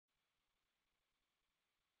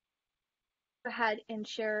Ahead and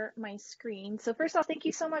share my screen. So first off, thank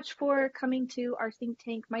you so much for coming to our think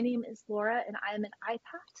tank. My name is Laura and I am an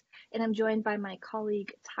IPaT and I'm joined by my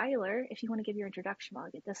colleague Tyler. If you want to give your introduction while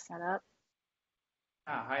I get this set up.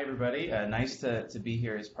 Hi, everybody. Nice to be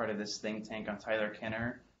here as part of this think tank. I'm Tyler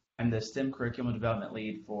Kenner. I'm the STEM curriculum development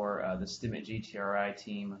lead for the STEM GTRI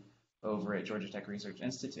team over at Georgia Tech Research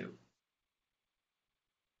Institute.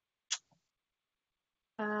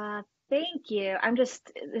 Thank you. This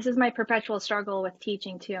is my perpetual struggle with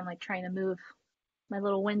teaching too. I'm like trying to move my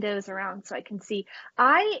little windows around so I can see.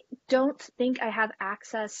 I don't think I have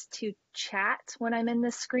access to chat when I'm in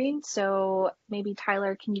this screen. So maybe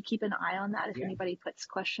Tyler, can you keep an eye on that if Yeah, anybody puts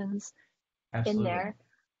questions in absolutely. there?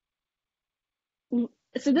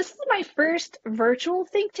 So this is my first virtual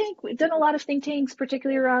think tank. We've done a lot of think tanks,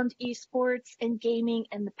 particularly around esports and gaming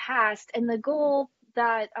in the past. And the goal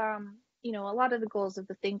that, a lot of the goals of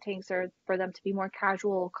the think tanks are for them to be more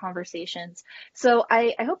casual conversations. So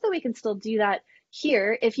I hope that we can still do that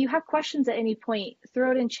here. If you have questions at any point,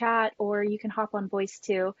 throw it in chat or you can hop on voice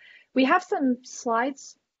too. We have some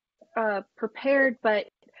slides prepared, but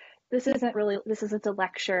this isn't a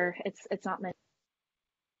lecture. It's not meant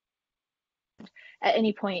at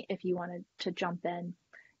any point if you wanted to jump in.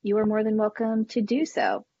 You are more than welcome to do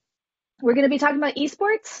so. We're going to be talking about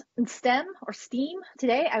esports and STEM or STEAM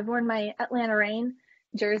today. I've worn my Atlanta Rain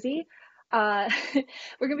jersey. We're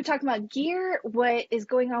going to be talking about gear, what is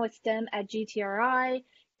going on with STEM at GTRI,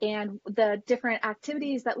 and the different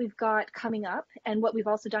activities that we've got coming up, and what we've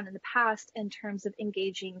also done in the past in terms of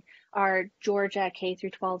engaging our Georgia K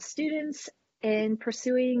through 12 students in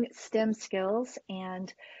pursuing STEM skills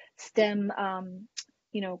and STEM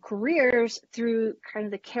careers through kind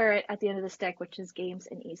of the carrot at the end of the stick, which is games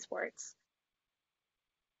and esports.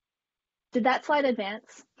 Did that slide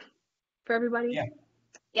advance for everybody? Yeah.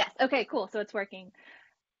 Yes. Okay, cool. So it's working.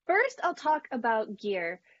 First, I'll talk about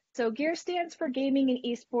GEAR. So GEAR stands for Gaming and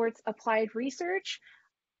Esports Applied Research.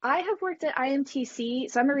 I have worked at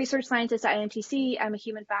IMTC, so I'm a research scientist at IMTC. I'm a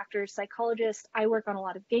human factors psychologist. I work on a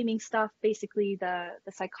lot of gaming stuff, basically the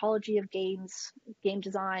psychology of games, game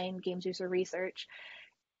design, games user research.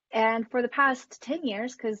 And for the past 10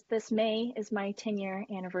 years, because this May is my 10-year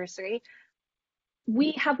anniversary,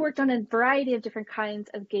 we have worked on a variety of different kinds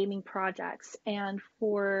of gaming projects. And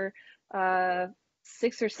for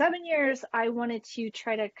 6 or 7 years, I wanted to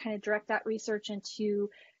try to kind of direct that research into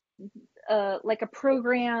like a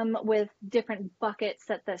program with different buckets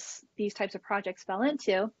that these types of projects fell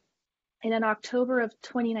into. And in October of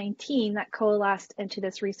 2019, that coalesced into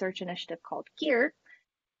this research initiative called GEAR.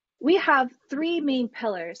 We have three main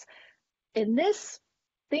pillars. In this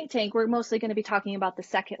think tank, we're mostly going to be talking about the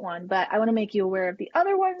second one, but I want to make you aware of the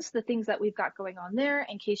other ones, the things that we've got going on there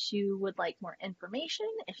in case you would like more information,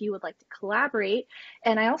 if you would like to collaborate.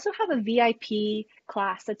 And I also have a VIP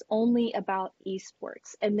class that's only about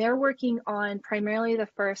esports, and they're working on primarily the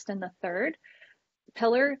first and the third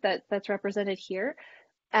pillar that's represented here.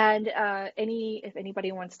 And if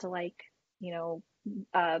anybody wants to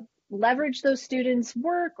leverage those students'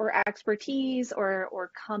 work or expertise or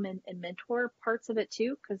come and mentor parts of it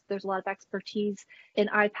too, because there's a lot of expertise in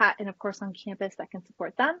IPaT and of course on campus that can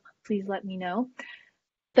support them, please let me know.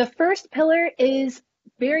 The first pillar is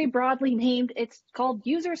very broadly named. It's called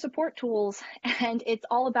user support tools, and it's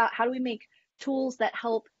all about how do we make tools that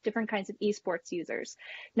help different kinds of esports users.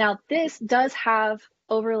 Now, this does have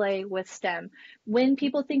overlay with STEM. When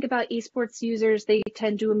people think about esports users, they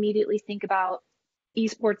tend to immediately think about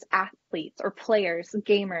esports athletes or players,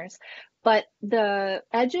 gamers. But the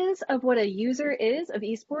edges of what a user is of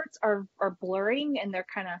esports are blurring, and they're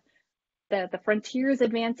kind of the frontier is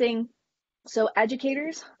advancing. So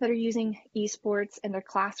educators that are using esports in their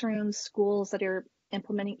classrooms, schools that are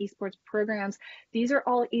implementing esports programs, these are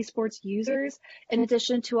all esports users, in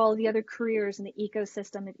addition to all the other careers in the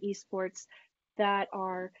ecosystem of esports that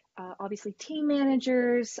are obviously team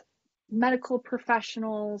managers, medical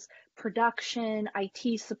professionals, production,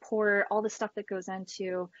 IT support, all the stuff that goes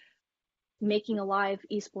into making a live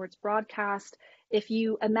esports broadcast. If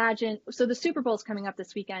you imagine, so the Super Bowl is coming up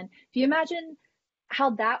this weekend. If you imagine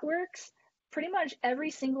how that works, pretty much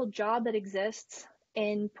every single job that exists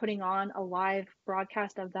in putting on a live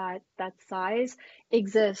broadcast of that size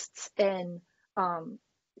exists in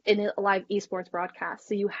a live esports broadcast.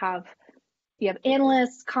 So you have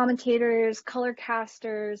analysts, commentators, color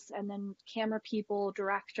casters, and then camera people,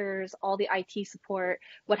 directors, all the IT support,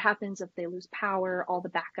 what happens if they lose power, all the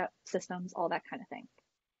backup systems, all that kind of thing.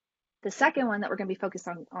 The second one that we're going to be focused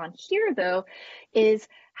on here, though, is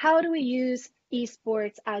how do we use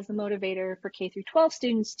esports as the motivator for K through 12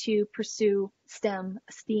 students to pursue STEM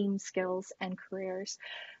skills and careers.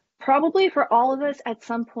 Probably for all of us, at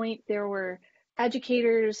some point, there were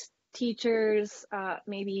educators, teachers,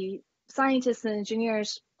 maybe scientists and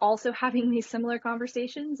engineers also having these similar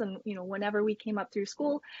conversations. And, whenever we came up through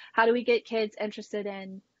school, how do we get kids interested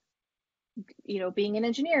in, being an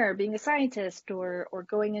engineer, being a scientist, or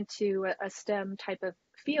going into a STEM type of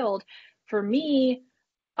field? For me,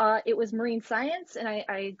 it was marine science, and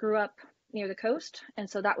I grew up near the coast, and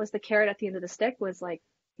so that was the carrot at the end of the stick was like,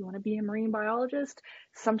 you want to be a marine biologist?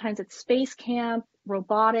 Sometimes it's space camp,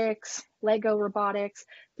 robotics, Lego robotics.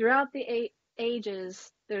 Throughout the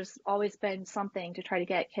ages, there's always been something to try to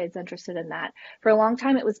get kids interested in that. For a long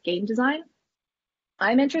time, it was game design.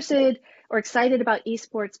 I'm interested or excited about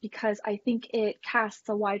esports because I think it casts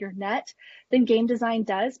a wider net than game design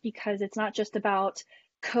does, because it's not just about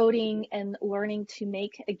coding and learning to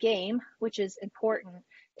make a game, which is important.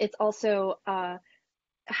 It's also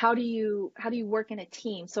how do you work in a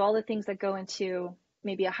team? So all the things that go into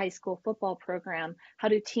maybe a high school football program, how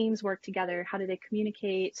do teams work together? How do they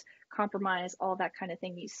communicate, compromise, all that kind of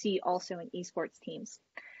thing you see also in esports teams.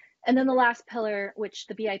 And then the last pillar, which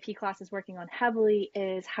the BIP class is working on heavily,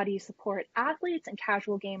 is how do you support athletes and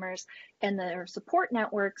casual gamers and their support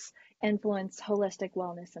networks influence holistic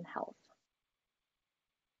wellness and health.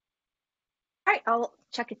 All right, I'll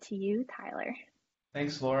check it to you, Tyler.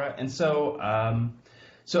 Thanks, Laura. And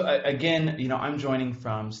again, I'm joining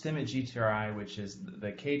from STEM at GTRI, which is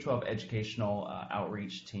the K-12 educational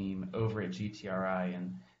outreach team over at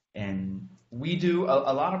GTRI, and we do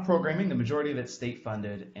a lot of programming. The majority of it's state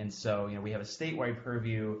funded, and so we have a statewide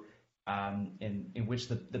purview in which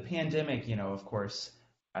the pandemic, of course,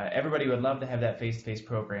 everybody would love to have that face-to-face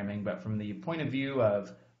programming, but from the point of view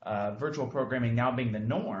of virtual programming now being the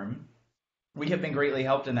norm, we have been greatly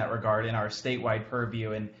helped in that regard in our statewide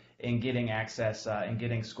purview and in getting access and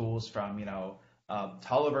getting schools from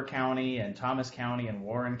Tulliver County and Thomas County and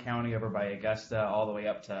Warren County over by Augusta all the way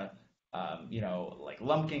up to like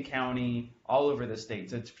Lumpkin County, all over the state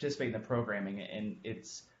to participate in the programming. And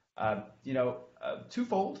it's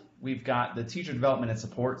twofold. We've got the teacher development and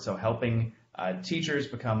support, so helping teachers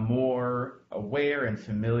become more aware and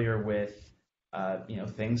familiar with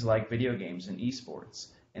things like video games and esports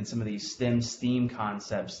and some of these STEAM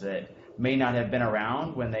concepts that may not have been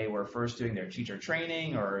around when they were first doing their teacher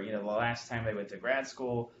training or the last time they went to grad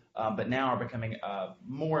school, but now are becoming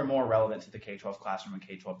more and more relevant to the K-12 classroom and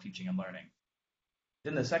K-12 teaching and learning.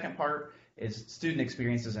 Then the second part is student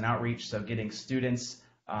experiences and outreach, so getting students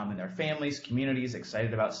and their families, communities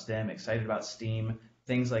excited about STEM, excited about STEAM.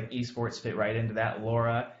 Things like esports fit right into that.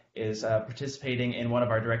 Laura is participating in one of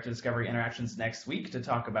our direct discovery interactions next week to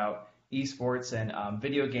talk about esports and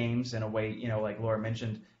video games in a way, like Laura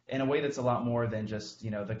mentioned, in a way that's a lot more than just,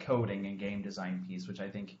 the coding and game design piece, which I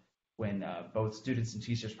think when both students and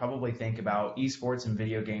teachers probably think about esports and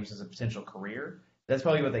video games as a potential career, that's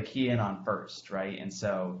probably what they key in on first, right? And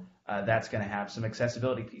so that's going to have some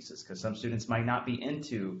accessibility pieces because some students might not be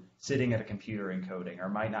into sitting at a computer and coding or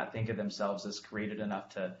might not think of themselves as creative enough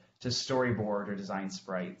to storyboard or design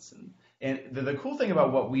sprites. And the cool thing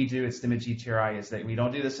about what we do at STEM at GTRI is that we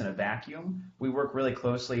don't do this in a vacuum. We work really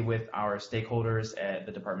closely with our stakeholders at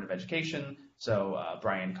the Department of Education. So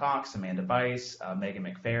Brian Cox, Amanda Bice, Megan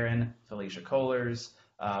McFerrin, Felicia Kohlers,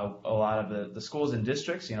 a lot of the schools and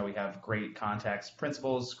districts. We have great contacts,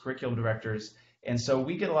 principals, curriculum directors. And so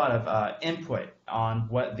we get a lot of input on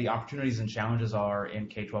what the opportunities and challenges are in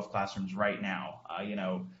K-12 classrooms right now.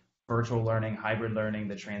 Virtual learning, hybrid learning,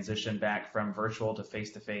 the transition back from virtual to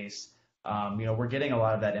face-to-face. We're getting a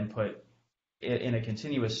lot of that input in a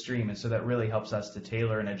continuous stream, and so that really helps us to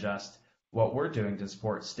tailor and adjust what we're doing to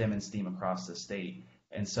support STEM and STEAM across the state.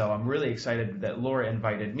 And so I'm really excited that Laura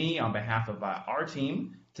invited me on behalf of our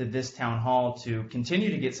team to this town hall to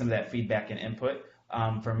continue to get some of that feedback and input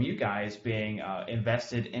from you guys being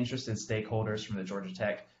invested, interested stakeholders from the Georgia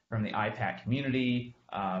Tech, from the IPaT community.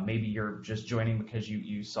 Maybe you're just joining because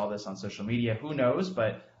you saw this on social media. Who knows?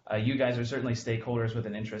 But you guys are certainly stakeholders with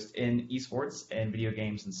an interest in esports and video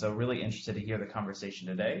games, and so really interested to hear the conversation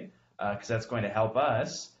today because that's going to help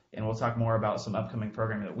us. And we'll talk more about some upcoming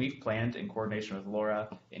programming that we've planned in coordination with Laura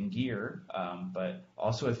and Gear, but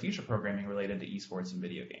also with future programming related to esports and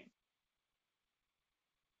video games.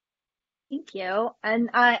 Thank you. And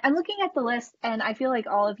I'm looking at the list, and I feel like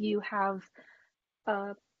all of you have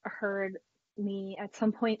heard me at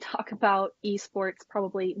some point talk about esports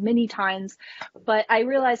probably many times, but I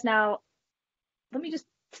realize now,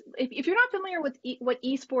 if you're not familiar with what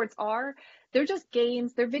esports are, they're just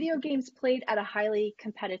games, they're video games played at a highly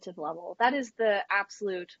competitive level. That is the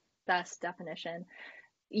absolute best definition.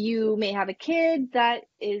 You may have a kid that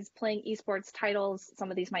is playing esports titles.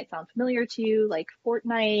 Some of these might sound familiar to you, like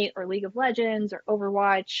Fortnite or League of Legends or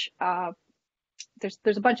Overwatch.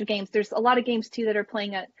 There's a bunch of games. There's a lot of games too that are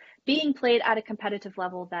being played at a competitive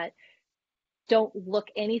level that don't look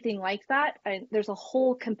anything like that. And there's a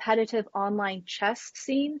whole competitive online chess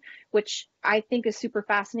scene, which I think is super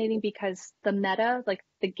fascinating because the meta, like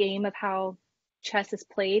the game of how chess is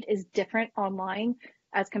played, is different online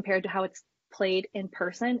as compared to how it's played in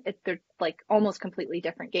person. They're like almost completely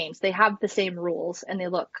different games. They have the same rules and they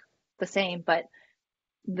look the same, but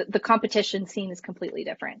the competition scene is completely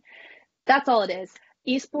different. That's all it is.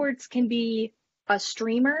 Esports can be a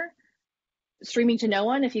streamer streaming to no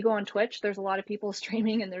one. If you go on Twitch, there's a lot of people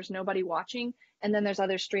streaming and there's nobody watching. And then there's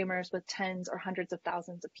other streamers with tens or hundreds of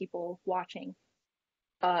thousands of people watching.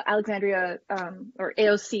 Alexandria, or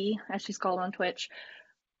AOC, as she's called on Twitch,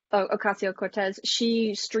 Ocasio-Cortez,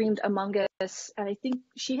 she streamed Among Us, and I think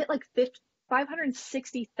she hit like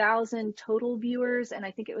 560,000 total viewers, and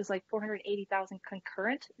I think it was like 480,000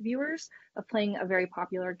 concurrent viewers of playing a very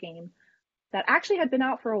popular game that actually had been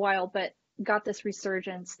out for a while, but got this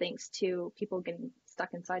resurgence thanks to people getting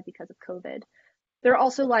stuck inside because of COVID. There are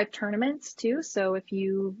also live tournaments too. So if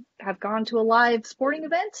you have gone to a live sporting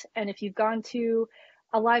event and if you've gone to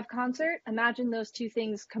a live concert, imagine those two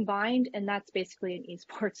things combined, and that's basically an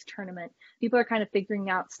esports tournament. People are kind of figuring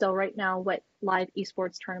out still right now what live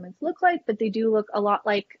esports tournaments look like, but they do look a lot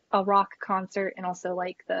like a rock concert and also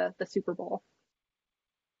like the Super Bowl.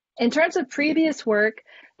 In terms of previous work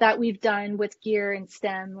that we've done with gear and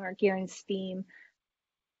STEM or gear and STEAM,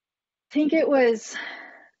 I think it was,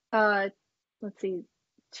 let's see,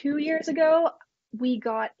 2 years ago, we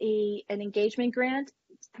got an engagement grant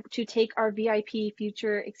to take our VIP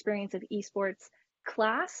Future Experience of Esports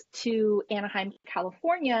class to Anaheim,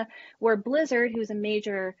 California, where Blizzard, who's a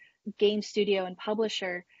major game studio and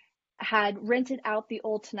publisher, had rented out the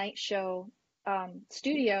old Tonight Show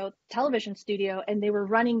television studio, and they were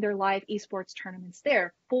running their live esports tournaments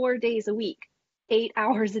there 4 days a week, 8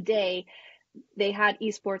 hours a day. They had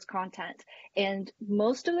esports content, and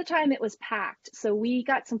most of the time it was packed. So we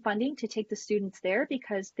got some funding to take the students there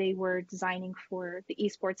because they were designing for the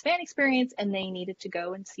esports fan experience, and they needed to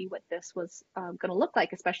go and see what this was going to look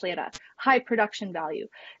like, especially at a high production value,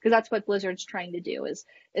 because that's what Blizzard's trying to do is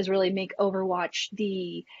really make Overwatch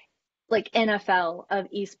the like NFL of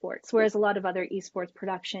esports, whereas a lot of other esports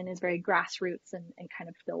production is very grassroots and kind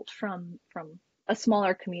of built from a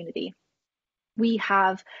smaller community. We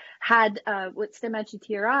have had with STEM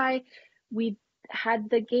GTRI, we had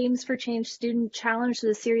the Games for Change Student Challenge,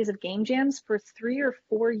 the series of game jams for 3 or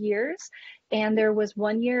 4 years. And there was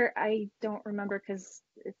one year, I don't remember because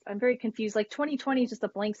I'm very confused. Like 2020 is just a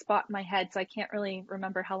blank spot in my head, so I can't really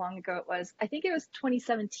remember how long ago it was. I think it was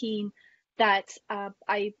 2017 that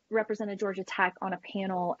I represented Georgia Tech on a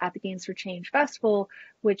panel at the Games for Change Festival,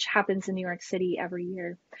 which happens in New York City every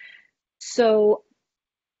year. So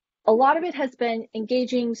a lot of it has been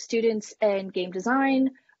engaging students in game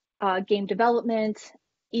design, game development,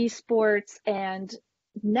 esports, and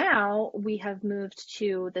now we have moved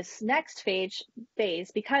to this next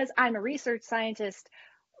phase because I'm a research scientist.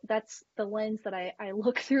 That's the lens that I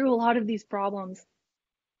look through a lot of these problems.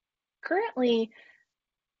 Currently,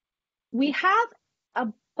 we have a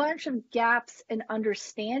bunch of gaps in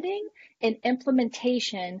understanding and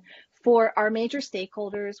implementation for our major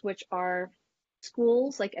stakeholders, which are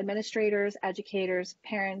schools like administrators, educators,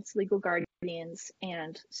 parents, legal guardians,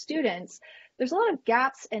 and students. There's a lot of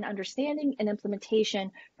gaps in understanding and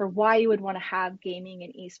implementation for why you would want to have gaming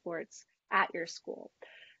and esports at your school.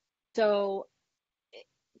 So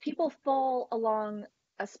people fall along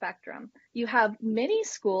a spectrum. You have many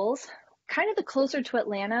schools, kind of the closer to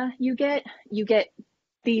Atlanta you get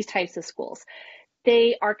these types of schools.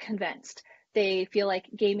 They are convinced. They feel like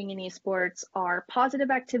gaming and esports are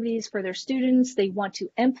positive activities for their students. They want to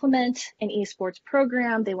implement an esports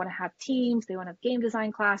program. They want to have teams. They want to have game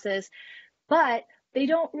design classes, but they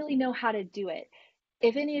don't really know how to do it.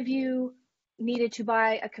 If any of you needed to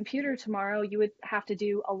buy a computer tomorrow, you would have to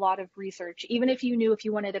do a lot of research. Even if you knew if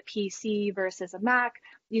you wanted a PC versus a Mac,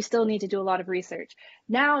 you still need to do a lot of research.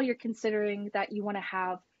 Now you're considering that you want to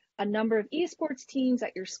have a number of esports teams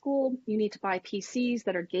at your school. You need to buy PCs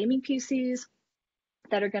that are gaming PCs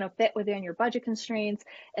that are going to fit within your budget constraints,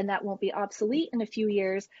 and that won't be obsolete in a few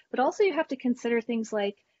years. But also you have to consider things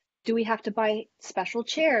like, do we have to buy special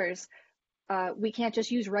chairs? We can't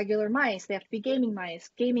just use regular mice. They have to be gaming mice,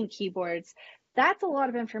 gaming keyboards. That's a lot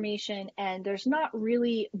of information, and there's not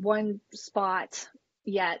really one spot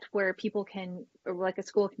yet where people can, or like a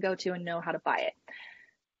school can go to and know how to buy it.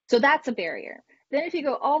 So that's a barrier. Then if you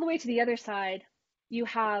go all the way to the other side, you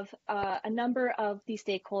have a number of these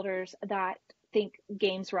stakeholders that think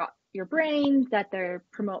games rot your brain, that they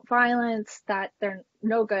promote violence, that they're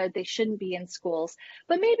no good, they shouldn't be in schools,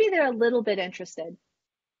 but maybe they're a little bit interested.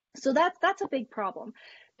 So that's a big problem.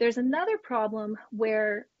 There's another problem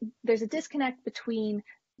where there's a disconnect between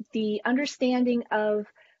the understanding of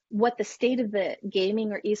what the state of the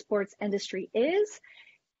gaming or esports industry is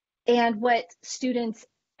and what students,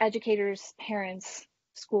 educators, parents,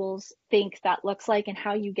 schools think that looks like and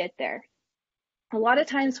how you get there. A lot of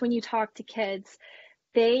times when you talk to kids,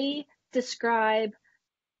 they describe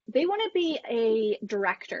they want to be a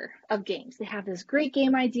director of games. They have this great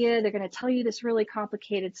game idea. They're going to tell you this really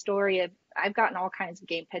complicated story of I've gotten all kinds of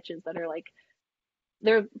game pitches that are like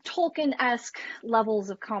they're Tolkien-esque levels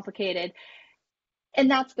of complicated,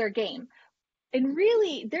 and that's their game. And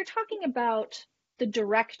really, they're talking about the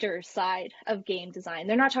director side of game design.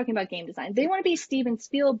 They're not talking about game design. They want to be Steven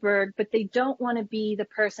Spielberg, but they don't want to be the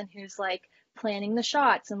person who's like planning the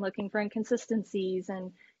shots and looking for inconsistencies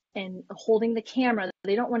and holding the camera.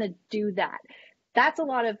 They don't want to do that. That's a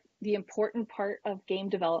lot of the important part of game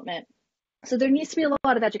development. So there needs to be a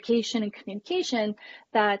lot of education and communication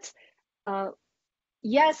that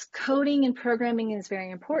yes, coding and programming is very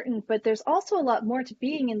important, but there's also a lot more to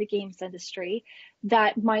being in the games industry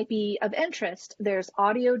that might be of interest. There's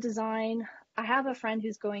audio design. I have a friend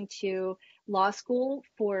who's going to law school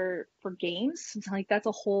for games. It's like that's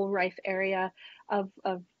a whole rife area of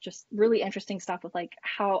just really interesting stuff with like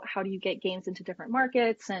how do you get games into different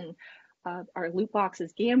markets, and are loot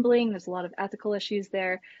boxes gambling? There's a lot of ethical issues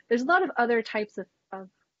there. There's a lot of other types of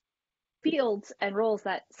fields and roles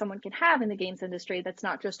that someone can have in the games industry that's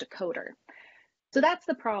not just a coder. So that's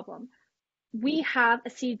the problem. We have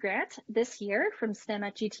a seed grant this year from STEM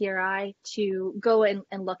at GTRI to go and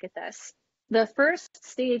look at this. The first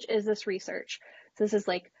stage is this research. So this is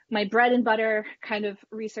like my bread and butter kind of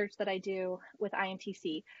research that I do with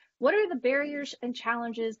IMTC. What are the barriers and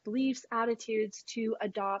challenges, beliefs, attitudes to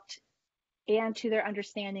adopt and to their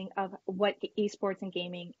understanding of what esports and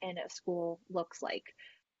gaming in a school looks like?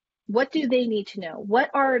 What do they need to know?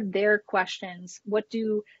 What are their questions? What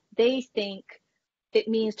do they think it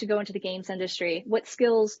means to go into the games industry? What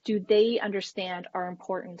skills do they understand are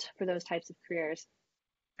important for those types of careers?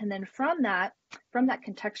 And then from that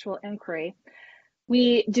contextual inquiry,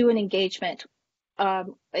 we do an engagement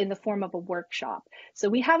in the form of a workshop. So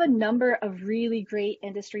we have a number of really great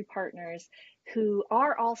industry partners who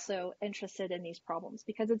are also interested in these problems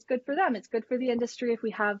because it's good for them. It's good for the industry if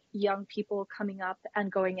we have young people coming up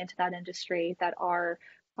and going into that industry that are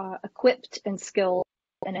equipped and skilled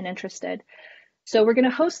and interested. So we're going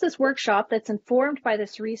to host this workshop that's informed by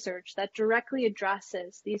this research that directly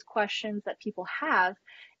addresses these questions that people have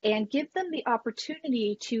and give them the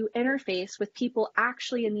opportunity to interface with people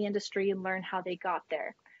actually in the industry and learn how they got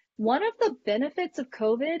there. One of the benefits of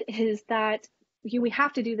COVID is that we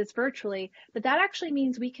have to do this virtually, but that actually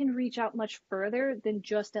means we can reach out much further than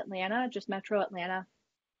just Atlanta, just Metro Atlanta,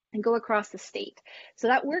 and go across the state. So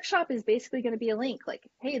that workshop is basically going to be a link like,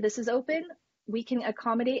 hey, this is open. We can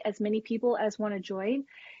accommodate as many people as want to join,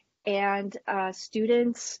 and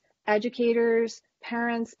students, educators,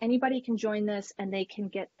 parents, anybody can join this, and they can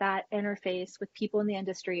get that interface with people in the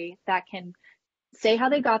industry that can say how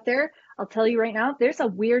they got there. I'll tell you right now, there's a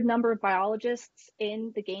weird number of biologists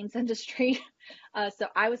in the games industry. So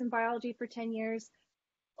I was in biology for 10 years.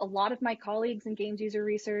 A lot of my colleagues in games user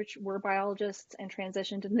research were biologists and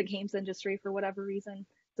transitioned into the games industry for whatever reason.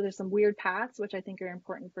 So there's some weird paths, which I think are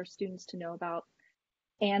important for students to know about.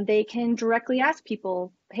 And they can directly ask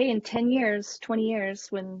people, hey, in 10 years, 20 years,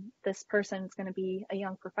 when this person is going to be a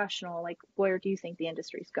young professional, like, where do you think the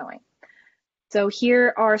industry is going? So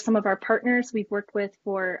here are some of our partners we've worked with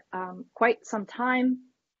for quite some time.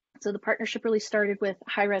 So the partnership really started with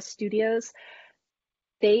Hi-Res Studios.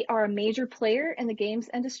 They are a major player in the games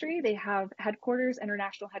industry. They have headquarters,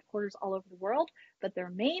 international headquarters all over the world, but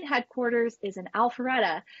their main headquarters is in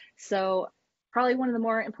Alpharetta. So probably one of the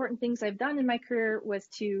more important things I've done in my career was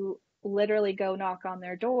to literally go knock on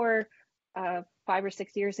their door 5 or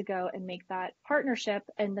 6 years ago and make that partnership.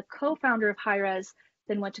 And the co-founder of Hi-Res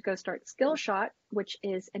then went to go start Skillshot, which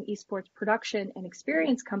is an esports production and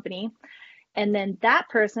experience company. And then that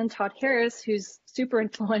person, Todd Harris, who's super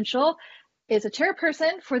influential, is a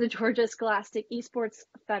chairperson for the Georgia Scholastic Esports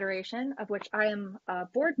Federation, of which I am a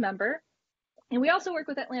board member. And we also work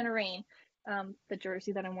with Atlanta Reign, the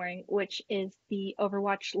jersey that I'm wearing, which is the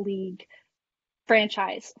Overwatch League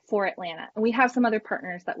franchise for Atlanta. And we have some other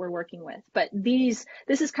partners that we're working with. But this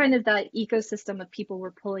is kind of that ecosystem of people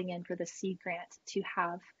we're pulling in for the seed grant to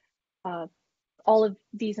have all of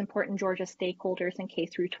these important Georgia stakeholders in K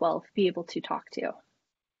through 12 be able to talk to.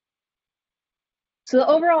 So the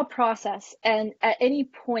overall process, and at any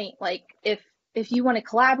point, like if you want to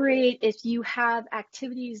collaborate, if you have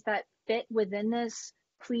activities that fit within this,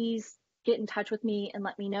 please get in touch with me and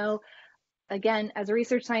let me know. Again, as a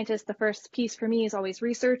research scientist, the first piece for me is always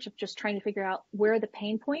research of just trying to figure out where are the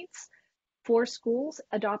pain points for schools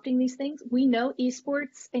adopting these things. We know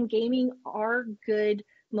esports and gaming are good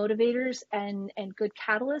motivators and good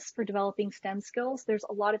catalysts for developing STEM skills. There's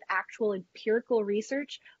a lot of actual empirical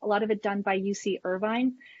research, a lot of it done by UC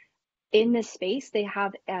Irvine. In this space, they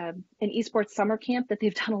have an esports summer camp that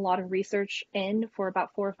they've done a lot of research in for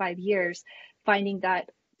about 4 or 5 years, finding that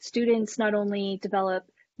students not only develop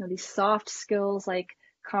these soft skills like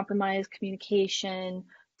compromise, communication,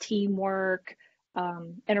 teamwork,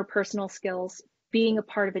 interpersonal skills, being a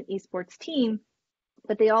part of an esports team,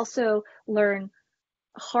 but they also learn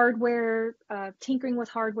hardware, tinkering with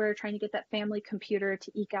hardware, trying to get that family computer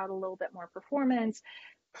to eke out a little bit more performance,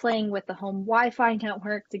 playing with the home Wi-Fi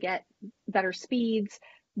network to get better speeds,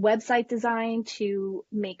 website design to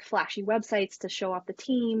make flashy websites to show off the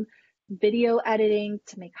team, video editing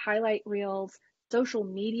to make highlight reels, social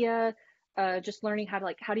media, just learning how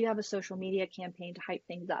do you have a social media campaign to hype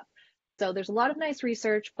things up. So there's a lot of nice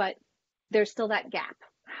research, but there's still that gap.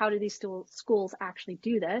 How do these schools actually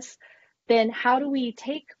do this? Then how do we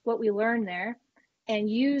take what we learn there and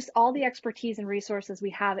use all the expertise and resources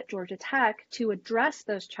we have at Georgia Tech to address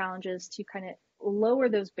those challenges, to kind of lower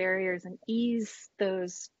those barriers and ease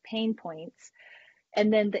those pain points?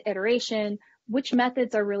 And then the iteration, which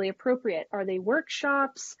methods are really appropriate? Are they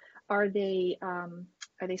workshops? Are they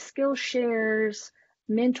skill shares,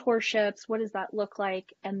 mentorships? What does that look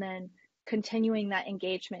like? And then continuing that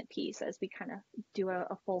engagement piece as we kind of do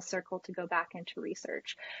a full circle to go back into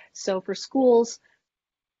research. So for schools,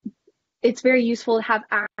 it's very useful to have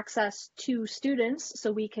access to students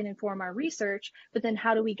so we can inform our research, but then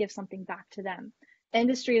how do we give something back to them?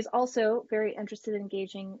 Industry is also very interested in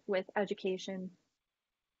engaging with education.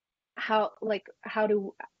 How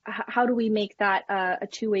do we make that a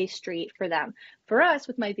two-way street for them? For us,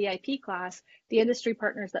 with my VIP class, the industry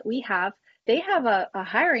partners that we have, they have a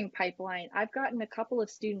hiring pipeline. I've gotten a couple of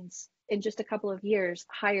students in just a couple of years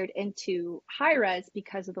hired into high res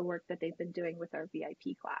because of the work that they've been doing with our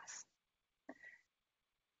VIP class.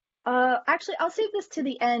 Actually, I'll save this to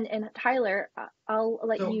the end, and Tyler, I'll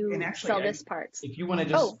let you sell this part. If you want to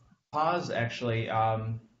just pause, actually,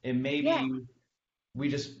 it may be we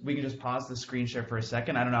can just pause the screen share for a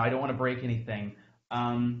second. I don't know. I don't want to break anything.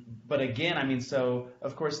 But again, I mean, so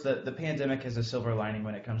of course the pandemic has a silver lining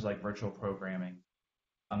when it comes to like virtual programming.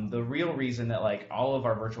 The real reason that like all of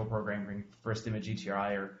our virtual programming for STEM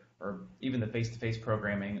GTRI or even the face-to-face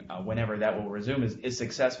programming, whenever that will resume, is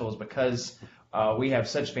successful is because we have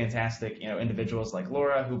such fantastic individuals like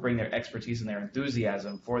Laura who bring their expertise and their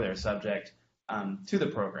enthusiasm for their subject to the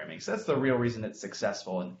programming. So that's the real reason it's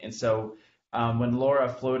successful. And so when Laura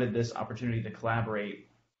floated this opportunity to collaborate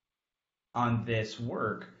on this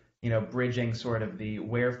work, bridging sort of the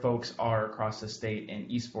where folks are across the state in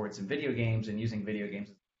esports and video games and using video games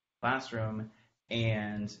in the classroom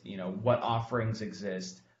and, what offerings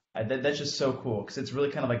exist, that's just so cool because it's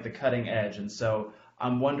really kind of like the cutting edge. And so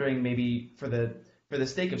I'm wondering maybe for the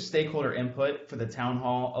sake of stakeholder input for the town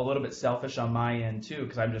hall, a little bit selfish on my end too,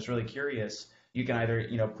 because I'm just really curious. You can either,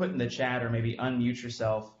 put in the chat or maybe unmute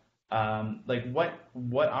yourself. Like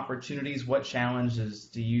what opportunities, what challenges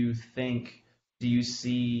do you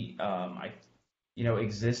see,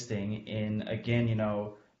 existing in,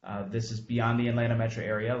 again, this is beyond the Atlanta metro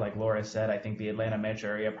area. Like Laura said, I think the Atlanta metro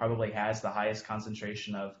area probably has the highest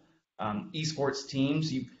concentration of esports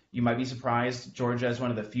teams. You might be surprised. Georgia is one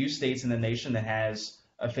of the few states in the nation that has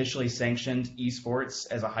officially sanctioned esports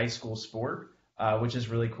as a high school sport, which is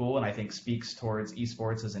really cool. And I think speaks towards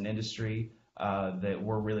esports as an industry that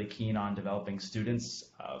we're really keen on developing students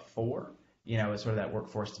for, as sort of that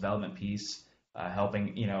workforce development piece,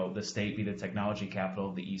 helping, the state be the technology capital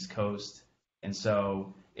of the East Coast. And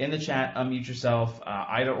so in the chat, unmute yourself,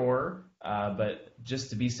 either or, but just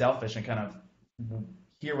to be selfish and kind of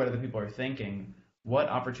hear what other people are thinking, what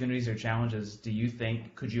opportunities or challenges do you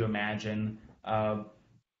think, could you imagine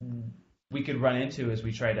we could run into as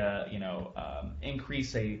we try to,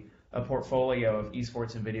 increase a portfolio of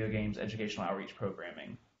esports and video games educational outreach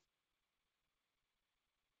programming?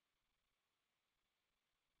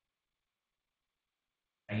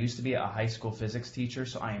 I used to be a high school physics teacher,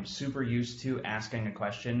 so I am super used to asking a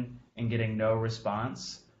question and getting no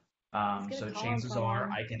response. So chances are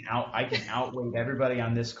I can outweigh everybody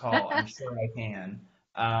on this call. I'm sure I can.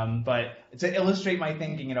 But to illustrate my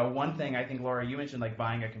thinking, one thing I think, Laura, you mentioned like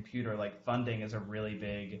buying a computer, like funding is a really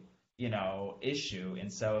big, issue.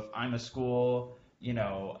 And so if I'm a school, in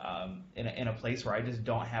a place where I just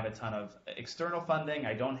don't have a ton of external funding,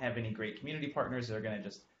 I don't have any great community partners that are going to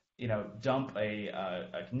just, dump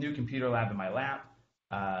a new computer lab in my lap.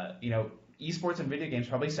 Esports and video games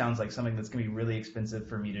probably sounds like something that's going to be really expensive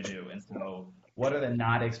for me to do. And so, what are the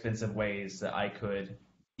not expensive ways that I could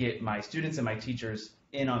get my students and my teachers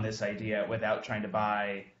in on this idea without trying to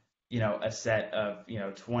buy, a set of,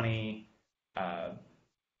 20 uh,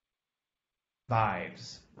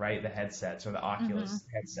 Vives, right? The headsets or the Hmm. Oculus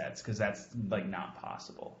headsets, because that's like not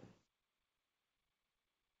possible.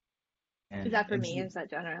 Is And that for and me? so, Is that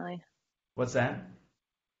generally? what's that?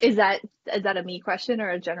 Is that a me question or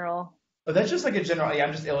a general? But that's just like a general. Yeah,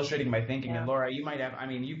 I'm just illustrating my thinking. And Yeah. Laura, you might have. I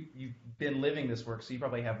mean, you've been living this work, so you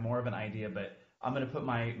probably have more of an idea. But I'm going to put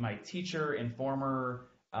my teacher and former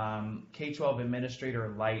K-12 administrator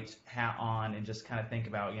light hat on, and just kind of think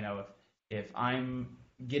about, if I'm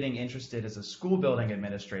getting interested as a school building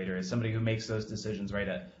administrator, as somebody who makes those decisions, right?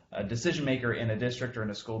 A decision maker in a district or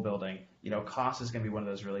in a school building, cost is going to be one of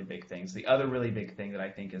those really big things. The other really big thing that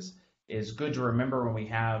I think is good to remember when we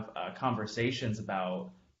have conversations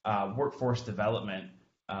about workforce development,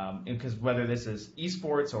 because whether this is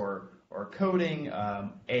esports or coding,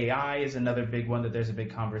 AI is another big one that there's a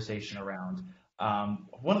big conversation around.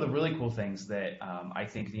 One of the really cool things that I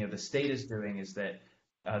think the state is doing is that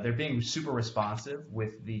they're being super responsive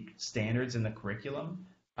with the standards in the curriculum.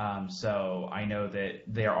 So I know that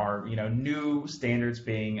there are new standards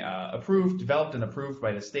being approved, developed, and approved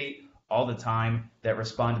by the state all the time that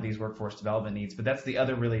respond to these workforce development needs. But that's the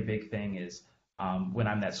other really big thing is when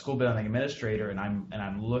I'm that school building administrator and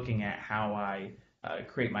I'm looking at how I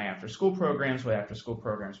create my after school programs, what after school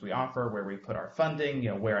programs we offer, where we put our funding,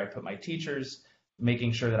 where I put my teachers,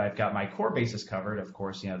 making sure that I've got my core bases covered, of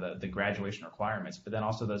course, the graduation requirements, but then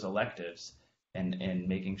also those electives and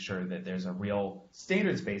making sure that there's a real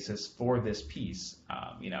standards basis for this piece.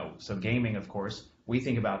 So gaming, of course, we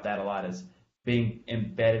think about that a lot as being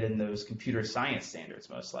embedded in those computer science standards,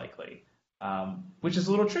 most likely. Which is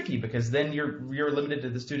a little tricky because then you're limited to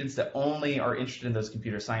the students that only are interested in those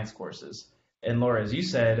computer science courses. And Laura, as you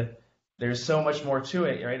said, there's so much more to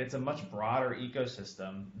it, right? It's a much broader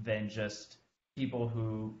ecosystem than just people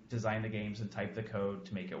who design the games and type the code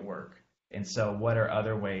to make it work. And so, what are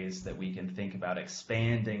other ways that we can think about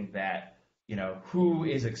expanding that? Who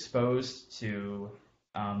is exposed to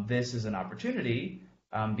this as an opportunity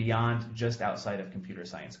beyond just outside of computer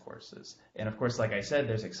science courses. And of course, like I said,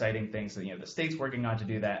 there's exciting things that the state's working on to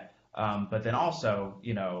do that. But then also,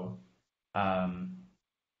 um,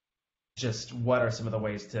 just what are some of the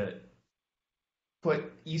ways to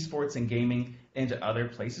put esports and gaming into other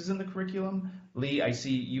places in the curriculum? Lee, I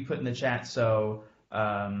see you put in the chat. So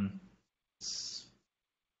a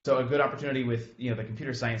good opportunity with the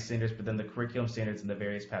computer science standards, but then the curriculum standards in the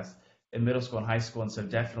various paths in middle school and high school. And so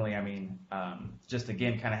definitely, I mean, just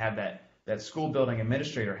again, kind of have that school building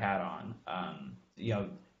administrator hat on.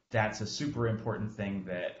 That's a super important thing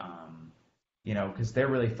that because they're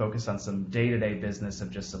really focused on some day-to-day business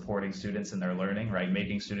of just supporting students in their learning, right?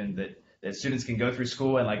 Making that students can go through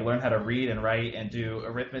school and like learn how to read and write and do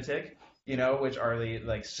arithmetic, which are the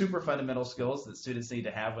like super fundamental skills that students need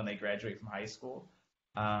to have when they graduate from high school.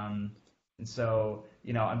 And so,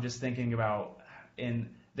 I'm just thinking about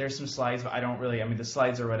there's some slides, but I don't really, I mean, the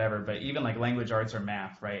slides or whatever, but even like language arts or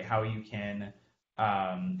math, right? How you can,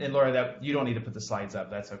 and Laura, that you don't need to put the slides up.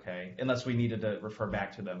 That's okay. Unless we needed to refer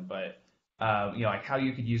back to them, but, like how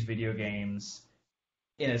you could use video games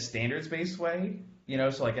in a standards based way,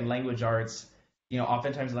 so like in language arts,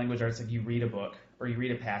 oftentimes in language arts, like you read a book or you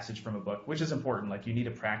read a passage from a book, which is important. Like you need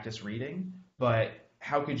to practice reading, but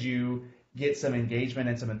how could you get some engagement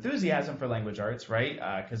and some enthusiasm for language arts, right?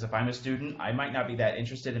 Because if I'm a student, I might not be that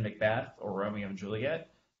interested in Macbeth or Romeo and Juliet.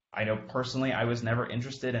 I know personally I was never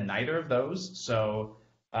interested in neither of those. So,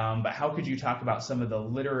 but how could you talk about some of the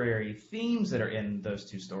literary themes that are in those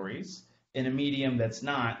two stories in a medium that's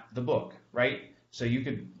not the book, right? So you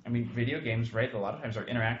could, I mean, video games, right? A lot of times are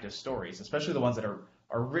interactive stories, especially the ones that are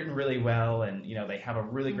written really well and they have a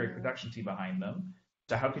really great Hmm. production team behind them.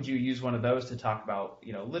 So how could you use one of those to talk about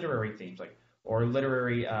literary themes like or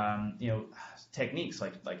literary techniques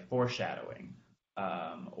like foreshadowing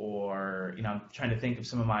or I'm trying to think of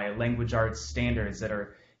some of my language arts standards that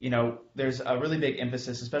are there's a really big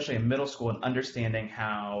emphasis especially in middle school in understanding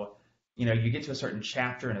how you get to a certain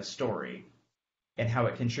chapter in a story and how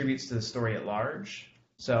it contributes to the story at large.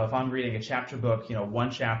 So if I'm reading a chapter book,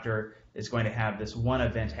 one chapter is going to have this one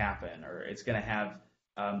event happen, or it's going to have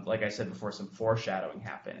like I said before, some foreshadowing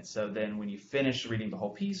happen. So then when you finish reading the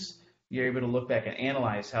whole piece, you're able to look back and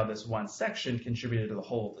analyze how this one section contributed to the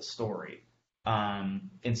whole of the story.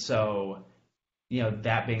 And so,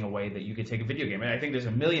 that being a way that you could take a video game. And I think there's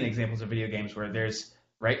a million examples of video games where there's,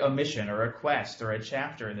 right, a mission or a quest or a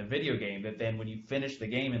chapter in the video game that then when you finish the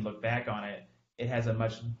game and look back on it, it has a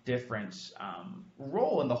much different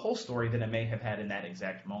role in the whole story than it may have had in that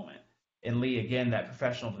exact moment. And Lee, again, that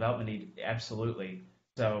professional development need, absolutely.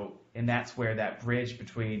 So, and that's where that bridge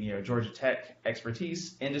between, Georgia Tech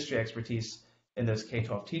expertise, industry expertise, and those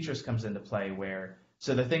K-12 teachers comes into play where,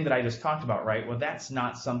 so the thing that I just talked about, right, well, that's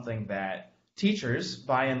not something that teachers,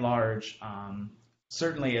 by and large,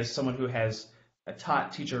 certainly as someone who has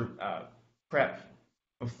taught teacher prep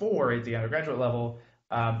before at the undergraduate level,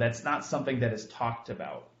 that's not something that is talked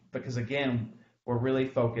about because, again, we're really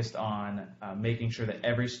focused on making sure that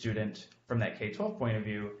every student, from that K-12 point of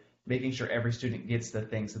view, making sure every student gets the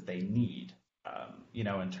things that they need,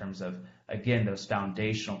 in terms of, again, those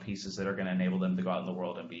foundational pieces that are going to enable them to go out in the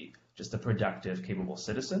world and be just a productive, capable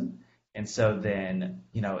citizen. And so then,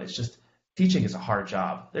 it's just, teaching is a hard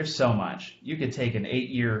job. There's so much. You could take an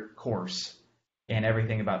 8-year course and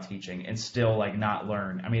everything about teaching and still not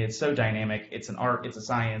learn. I mean, it's so dynamic. It's an art, it's a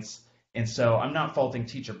science. And so I'm not faulting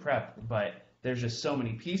teacher prep, but there's just so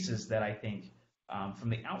many pieces that I think from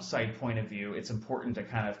the outside point of view, it's important to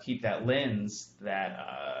kind of keep that lens that,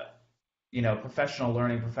 professional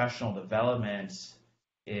learning, professional development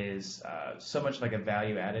is so much like a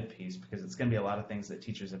value added piece because it's going to be a lot of things that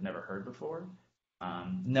teachers have never heard before.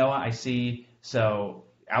 Noah, I see. So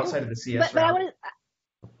outside of the CS But I route, want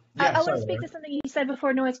to yeah, I want sorry, to speak Laura. to something you said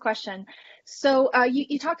before Noah's question. So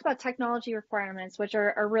you talked about technology requirements, which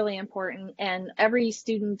are really important, and every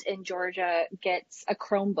student in Georgia gets a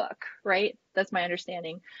Chromebook, right? That's my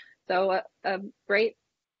understanding. So, right,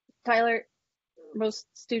 Tyler, most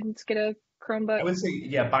students get a I Chromebook. would say,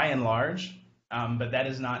 yeah, by and large, but that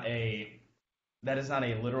is not a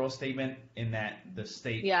literal statement in that the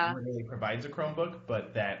state Yeah, literally provides a Chromebook,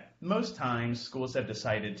 but that most times schools have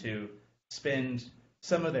decided to spend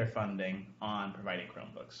some of their funding on providing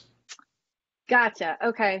Chromebooks. gotcha.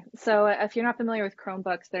 Okay, so if you're not familiar with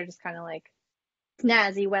Chromebooks, they're just kind of like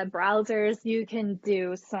snazzy web browsers. You can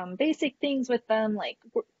do some basic things with them, like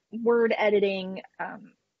word editing,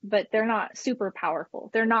 but they're not super powerful.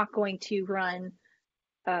 They're not going to run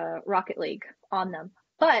Rocket League on them.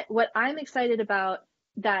 But what I'm excited about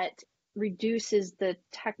that reduces the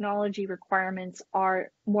technology requirements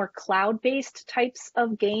are more cloud-based types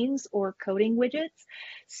of games or coding widgets.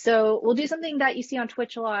 So we'll do something that you see on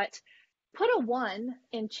Twitch a lot. Put a 1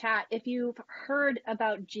 in chat if you've heard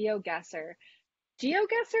about GeoGuessr.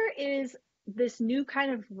 GeoGuessr is this new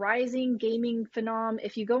kind of rising gaming phenom.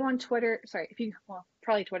 If you go on Twitter, sorry, well,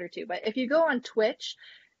 probably Twitter too, but if you go on Twitch,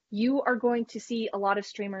 you are going to see a lot of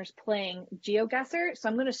streamers playing GeoGuessr. So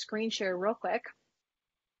I'm going to screen share real quick.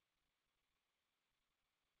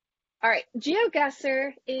 All right,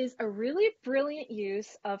 GeoGuessr is a really brilliant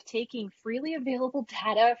use of taking freely available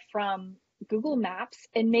data from Google Maps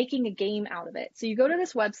and making a game out of it. So you go to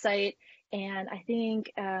this website, and I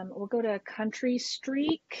think we'll go to Country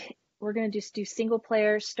Streak. We're going to just do single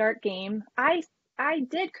player start game. I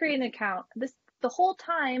did create an account the whole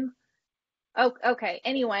time. Oh, okay.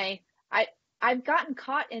 Anyway, I've gotten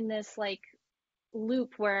caught in this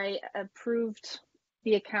loop where I approved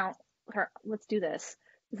the account. Let's do this.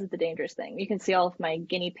 This is the dangerous thing. You can see all of my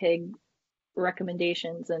guinea pig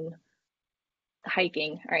recommendations and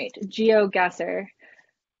hiking. All right, GeoGuessr.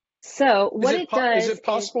 So Is what it it does it is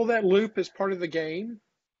possible that loop is part of the game?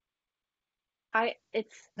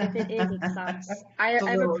 it's if it is, it sucks. I've It's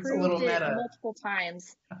a little approved it meta. multiple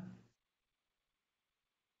times.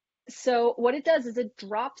 So what it does is it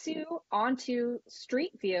drops you onto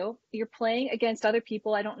Street View. You're playing against other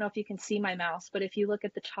people. I don't know if you can see my mouse, but if you look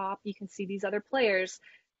at the top, you can see these other players.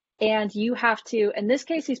 And you have to, in this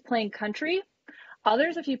case, he's playing country.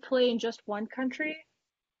 Others, if you play in just one country,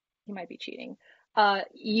 he might be cheating.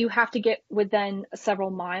 You have to get within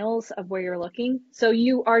several miles of where you're looking. So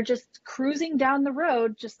you are just cruising down the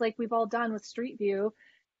road, just like we've all done with Street View,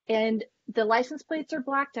 and the license plates are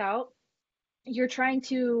blacked out. You're trying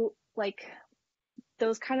to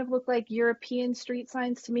those kind of look like European street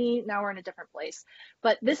signs to me. Now we're in a different place.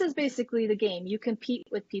 But this is basically the game. You compete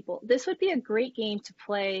with people. This would be a great game to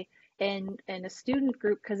play in a student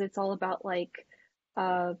group because it's all about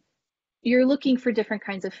uh, you're looking for different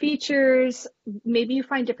kinds of features. Maybe you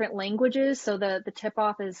find different languages. So the tip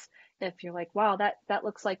off is if you're like, wow, that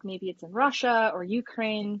looks like maybe it's in Russia or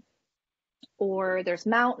Ukraine, or there's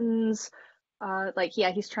mountains.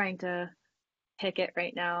 Yeah, he's trying to pick it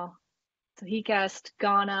right now. So he guessed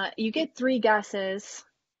Ghana. You get three guesses.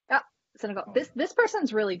 Yeah, Senegal. Oh, This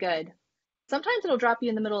person's really good. Sometimes it'll drop you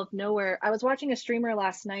in the middle of nowhere. I was watching a streamer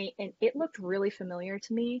last night and it looked really familiar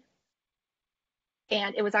to me.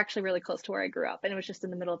 And it was actually really close to where I grew up, and it was just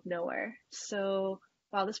in the middle of nowhere. So,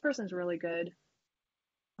 wow, this person's really good.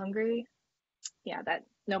 Hungry? Yeah, that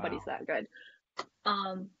nobody's wow. that good.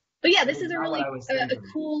 But yeah, That this is is a not what really I was a thinking.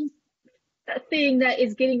 cool thing that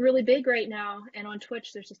is getting really big right now. And on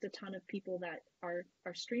Twitch, there's just a ton of people that are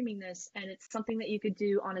streaming this, and it's something that you could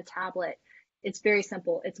do on a tablet. It's very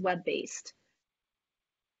simple. It's web based.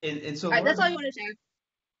 And so, All right, that's all I Lauren, want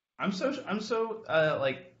to say. I'm so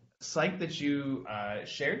like psyched that you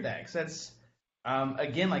shared that, 'cause that's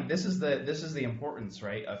again, like this is the importance,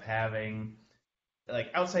 right, of having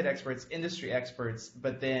like outside experts, industry experts,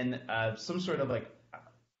 but then some sort of like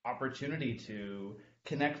opportunity to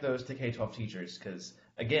connect those to K-12 teachers, because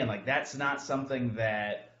again, like that's not something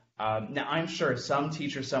that now I'm sure some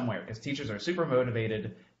teachers somewhere, because teachers are super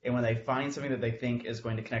motivated, and when they find something that they think is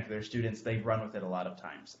going to connect to their students, they run with it a lot of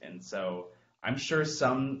times. And so I'm sure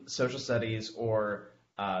some social studies or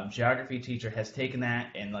geography teacher has taken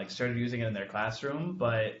that and like started using it in their classroom.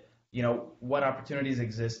 But what opportunities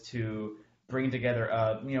exist to bring together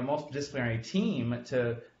a multidisciplinary team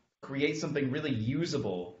to create something really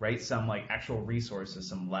usable, right? Some like actual resources,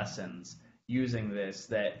 some lessons using this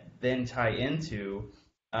that then tie into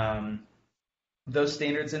um, those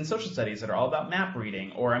standards in social studies that are all about map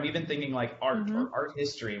reading, or I'm even thinking like art Mm-hmm. or art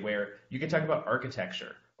history, where you can talk about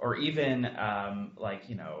architecture, or even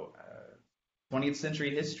 20th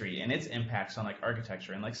century history and its impacts on like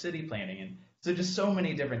architecture and like city planning, and so just so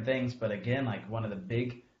many different things. But again, like one of the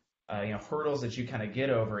big hurdles that you kind of get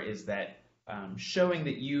over is that showing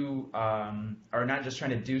that you are not just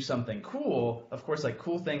trying to do something cool. Of course, like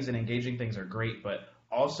cool things and engaging things are great, but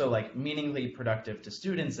also like meaningfully productive to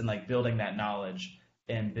students, and like building that knowledge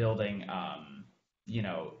and building you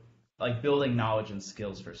know building knowledge and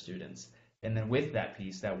skills for students. And then with that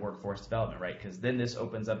piece, that workforce development, right? Because then this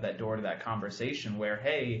opens up that door to that conversation where,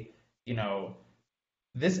 hey, you know,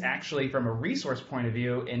 this actually, from a resource point of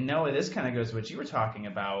view, and Noah, this kind of goes to what you were talking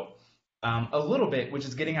about a little bit, which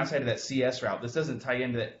is getting outside of that CS route. This doesn't tie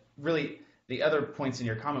into that, really the other points in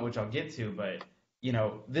your comment, which I'll get to, but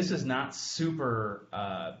this is not super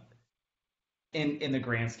in the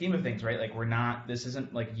grand scheme of things, right? Like we're not. This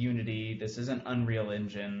isn't like Unity. This isn't Unreal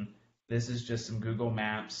Engine. This is just some Google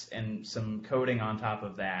Maps and some coding on top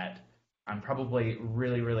of that. I'm probably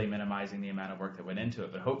really, really minimizing the amount of work that went into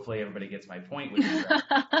it, but hopefully everybody gets my point, which is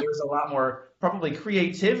that there's a lot more probably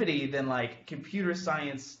creativity than like computer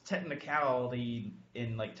science technicality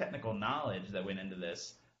in like technical knowledge that went into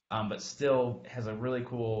this, but still has a really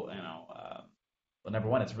cool, well, number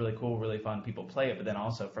one, it's really cool, really fun. People play it, but then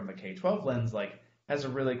also from the K-12 lens, like has a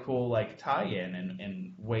really cool like tie-in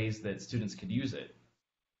and ways that students could use it,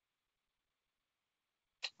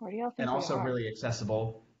 Where do y'all and think we also are? really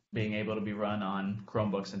accessible, being able to be run on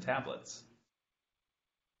Chromebooks and tablets.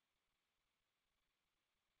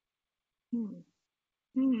 Hmm.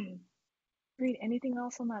 Hmm. Read anything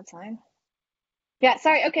else on that sign? Yeah,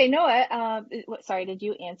 sorry. Okay, Noah. Sorry, did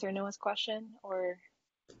you answer Noah's question or?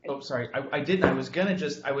 Oh, sorry, I didn't. I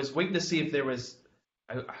was waiting to see if there was.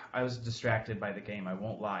 I was distracted by the game. I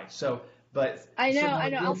won't lie. So, but I so know, now I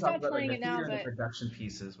know. we I'll were talking stop about like playing the it now, theater and the but production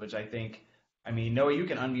pieces, which I think. I mean, Noah, you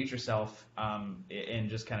can unmute yourself and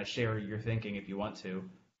just kind of share your thinking if you want to.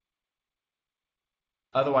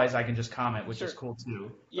 Otherwise, I can just comment, which is Sure. cool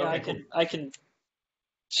too. Yeah, I Okay, cool. can I can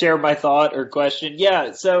share my thought or question.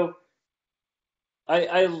 Yeah, so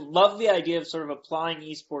I love the idea of sort of applying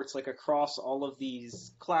esports like across all of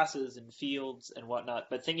these classes and fields and whatnot.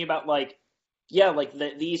 But thinking about like, yeah, like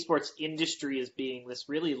the esports industry as being this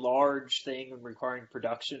really large thing and requiring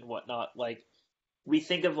production and whatnot. Like we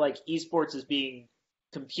think of like esports as being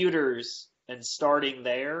computers and starting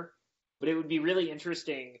there, but it would be really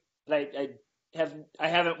interesting. And I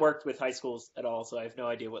haven't worked with high schools at all, so I have no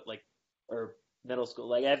idea what like or middle school.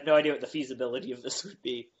 Like I have no idea what the feasibility of this would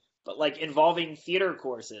be. But like involving theater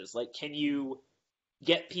courses, like can you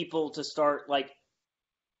get people to start like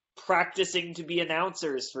practicing to be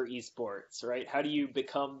announcers for esports, right? How do you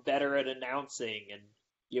become better at announcing and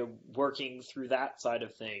working through that side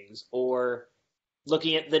of things, or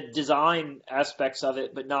looking at the design aspects of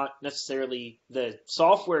it, but not necessarily the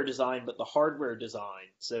software design, but the hardware design.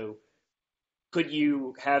 So could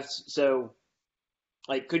you have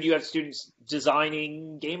students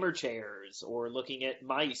designing gamer chairs or looking at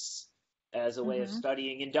mice as a way of mm-hmm.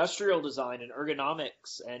 studying industrial design and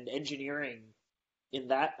ergonomics and engineering in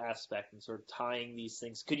that aspect and sort of tying these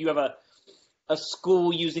things? Could you have a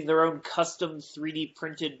school using their own custom 3D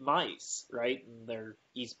printed mice, right, in their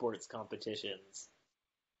esports competitions.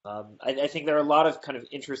 I think there are a lot of kind of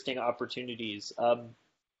interesting opportunities.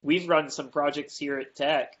 We've run some projects here at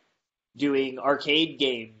Tech doing arcade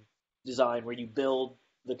game design where you build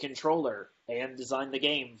the controller and design the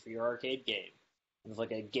game for your arcade game. It's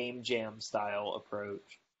like a game jam style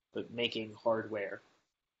approach, but making hardware.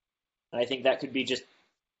 And I think that could be just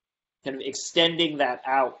kind of extending that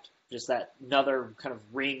out, just that another kind of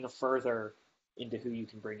ring further into who you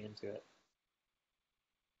can bring into it.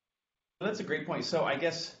 Well, that's a great point. So I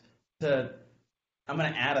guess I'm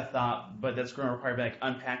going to add a thought, but that's going to require me to like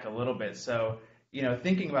unpack a little bit. So,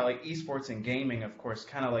 thinking about like esports and gaming, of course,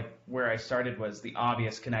 kind of like where I started was the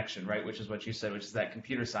obvious connection, right? Which is what you said, which is that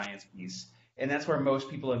computer science piece. And that's where most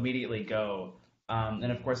people immediately go.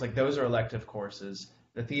 And of course, like those are elective courses.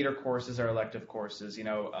 The theater courses are elective courses,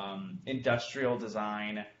 industrial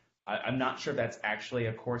design. I'm not sure if that's actually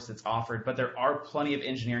a course that's offered, but there are plenty of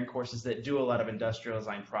engineering courses that do a lot of industrial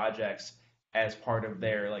design projects as part of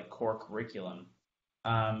their like core curriculum.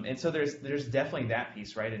 And so there's definitely that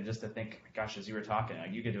piece, right? And just to think, gosh, as you were talking,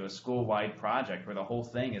 like you could do a school-wide project where the whole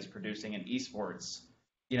thing is producing an esports,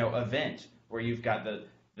 event where you've got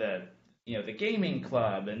the gaming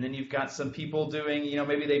club, and then you've got some people doing,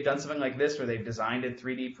 maybe they've done something like this where they've designed and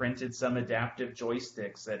 3D printed some adaptive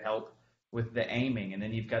joysticks that help with the aiming, and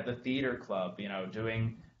then you've got the theater club,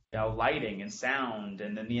 doing lighting and sound,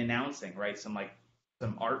 and then the announcing, right? Some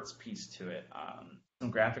arts piece to it, some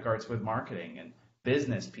graphic arts with marketing and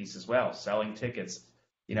business piece as well, selling tickets,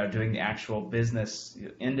 doing the actual business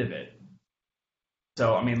end of it.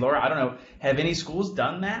 So, I mean, Laura, I don't know, have any schools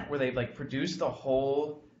done that where they've like produced a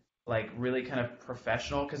whole like really kind of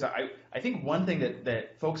professional? Because I think one thing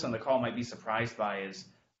that folks on the call might be surprised by is,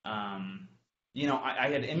 I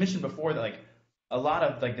had mentioned before that like a lot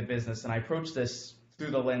of like the business, and I approached this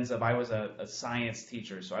through the lens of I was a science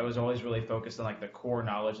teacher, so I was always really focused on like the core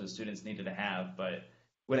knowledge that students needed to have. But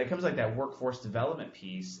when it comes to like that workforce development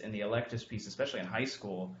piece and the electives piece, especially in high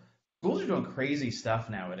school, schools are doing crazy stuff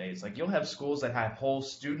nowadays. Like you'll have schools that have whole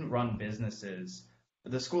student-run businesses.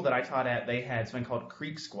 The school that I taught at, they had something called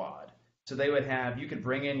Creek Squad. So they would have, you could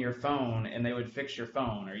bring in your phone and they would fix your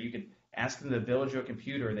phone, or you could ask them to build you a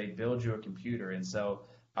computer, they'd build you a computer. And so,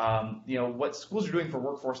 what schools are doing for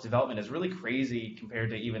workforce development is really crazy compared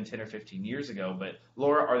to even 10 or 15 years ago. But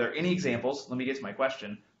Laura, are there any examples, let me get to my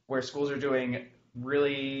question, where schools are doing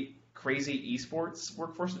really crazy esports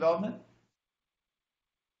workforce development?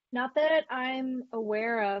 Not that I'm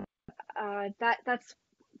aware of. That's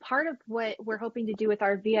part of what we're hoping to do with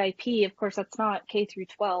our VIP. Of course, that's not K through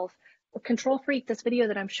 12. Control Freak, this video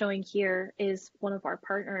that I'm showing here, is one of our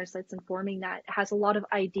partners that's informing that. It has a lot of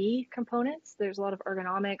ID components. There's a lot of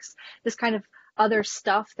ergonomics, this kind of other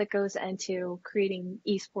stuff that goes into creating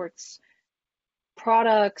esports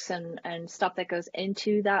products and stuff that goes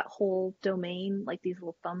into that whole domain, like these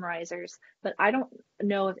little thumb risers. But I don't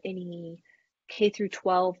know of any K through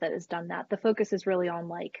 12 that has done that. The focus is really on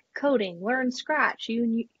like coding, learn Scratch,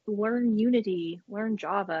 learn Unity, learn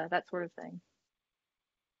Java, that sort of thing.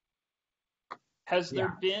 Has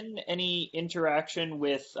there been any interaction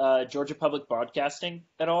with Georgia Public Broadcasting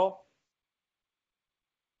at all?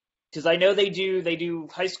 Because I know they do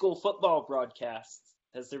high school football broadcasts.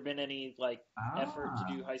 Has there been any effort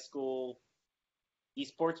to do high school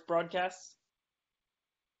esports broadcasts?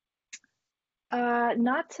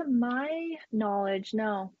 Not to my knowledge,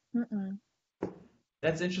 no. Mm-mm.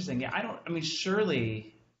 That's interesting. Yeah, I mean,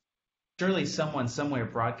 surely someone somewhere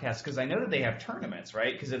broadcasts, because I know that they have tournaments,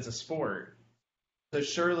 right? Because it's a sport. So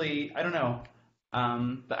surely, I don't know.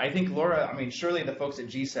 But I think Laura, I mean, surely the folks at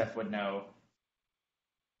GCEF would know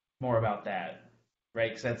more about that, right?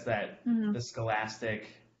 Because that's the Scholastic,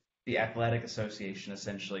 the athletic association,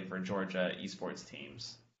 essentially, for Georgia esports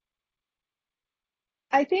teams.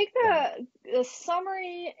 I think the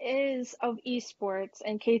summary is of esports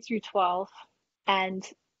and K through 12 and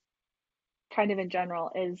kind of in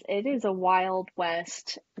general is it is a wild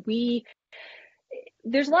west.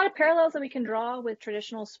 There's a lot of parallels that we can draw with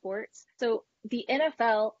traditional sports. So the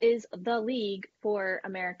NFL is the league for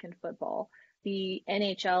American football. The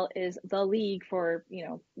NHL is the league for,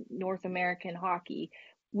 North American hockey.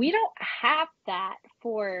 We don't have that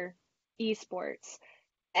for esports.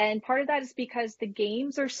 And part of that is because the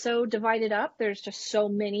games are so divided up. There's just so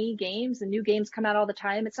many games and new games come out all the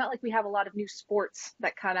time. It's not like we have a lot of new sports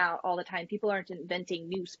that come out all the time. People aren't inventing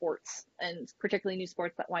new sports, and particularly new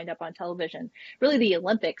sports that wind up on television. Really, the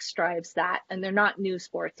Olympics drives that, and they're not new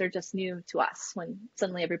sports. They're just new to us when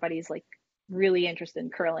suddenly everybody's like really interested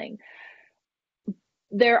in curling.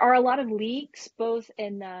 There are a lot of leagues, both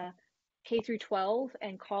in the K through 12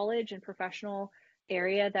 and college and professional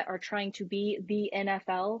area that are trying to be the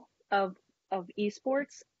NFL of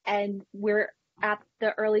esports, and we're at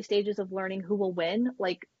the early stages of learning who will win.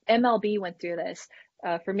 Like MLB went through this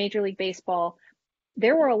for Major League Baseball.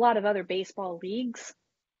 There were a lot of other baseball leagues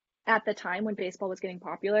at the time when baseball was getting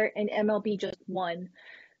popular, and MLB just won.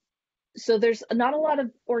 So there's not a lot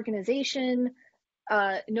of organization.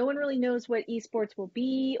 No one really knows what esports will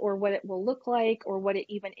be or what it will look like or what it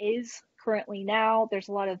even is currently now. There's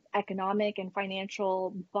a lot of economic and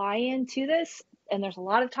financial buy-in to this, and there's a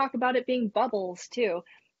lot of talk about it being bubbles too.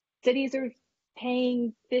 Cities are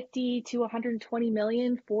paying 50 to 120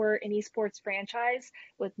 million for an esports franchise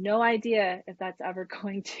with no idea if that's ever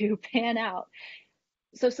going to pan out.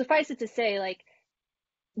 So suffice it to say, like,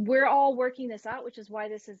 we're all working this out, which is why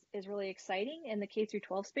this is really exciting. In the K through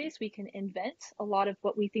 12 space, we can invent a lot of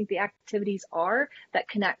what we think the activities are that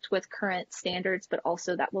connect with current standards, but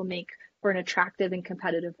also that will make for an attractive and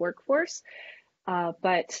competitive workforce.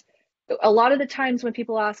 But a lot of the times when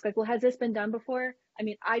people ask, like, well, has this been done before? I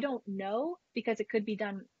mean, I don't know, because it could be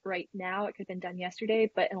done right now. It could have been done yesterday.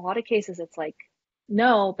 But in a lot of cases, it's like,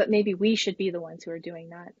 no, but maybe we should be the ones who are doing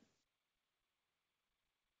that.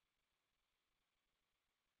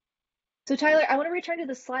 So Tyler, I want to return to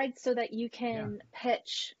the slides so that you Yeah. can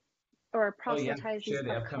pitch or Oh yeah. proselytize these Share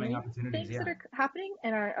the upcoming upcoming opportunities. things Yeah. that are happening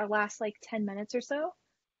in our last like 10 minutes or so.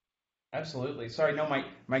 Absolutely. Sorry, no,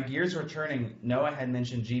 my gears were turning. Noah had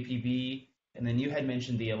mentioned GPB, and then you had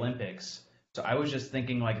mentioned the Olympics. So I was just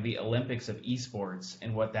thinking like the Olympics of esports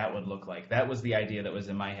and what that would look like. That was the idea that was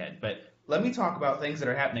in my head. But let me talk about things that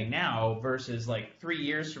are happening now versus like 3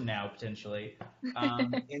 years from now potentially.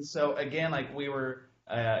 And so again, like we were,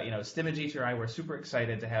 STEM and GTRI, we're super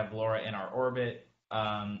excited to have Laura in our orbit.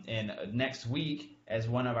 And next week as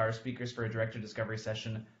one of our speakers for a director discovery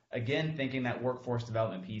session. Again, thinking that workforce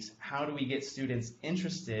development piece, how do we get students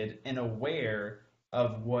interested and aware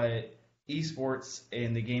of what esports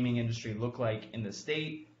in the gaming industry look like in the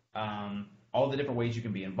state, all the different ways you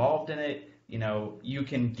can be involved in it. You know, you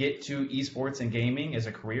can get to esports and gaming as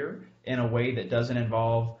a career in a way that doesn't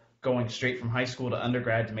involve going straight from high school to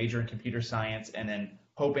undergrad to major in computer science and then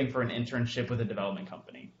hoping for an internship with a development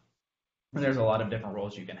company. And there's a lot of different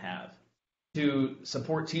roles you can have. To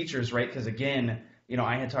support teachers, right? Because again,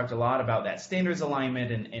 I had talked a lot about that standards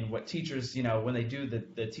alignment and what teachers, when they do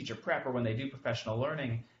the teacher prep or when they do professional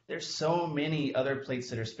learning, there's so many other plates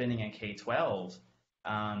that are spinning in K-12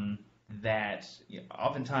 that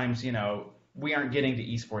oftentimes, we aren't getting to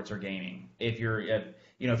esports or gaming. If you're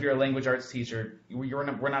a language arts teacher, we're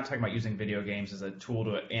not talking about using video games as a tool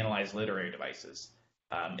to analyze literary devices.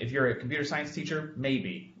 If you're a computer science teacher,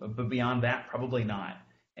 maybe, but beyond that, probably not.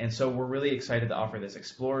 And so we're really excited to offer this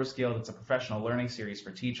Explorers Guild. It's a professional learning series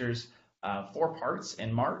for teachers, 4 parts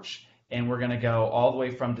in March. And we're going to go all the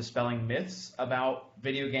way from dispelling myths about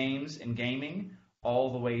video games and gaming,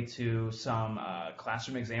 all the way to some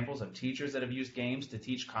classroom examples of teachers that have used games to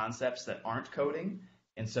teach concepts that aren't coding.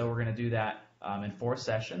 And so we're going to do that in 4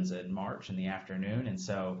 sessions in March in the afternoon. And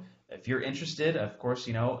so if you're interested, of course,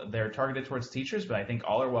 they're targeted towards teachers, but I think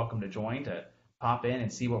all are welcome to join to pop in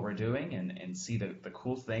and see what we're doing and see the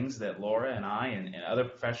cool things that Laura and I and other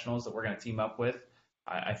professionals that we're going to team up with.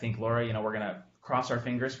 I think, Laura, we're going to cross our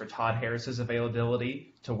fingers for Todd Harris's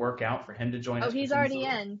availability to work out for him to join us. Oh, he's already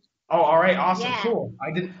in. Oh, all right. Awesome. Yeah. Cool.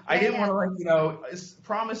 I didn't want to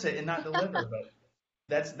promise it and not deliver, but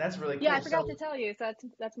that's really cool. Yeah, I forgot to tell you, so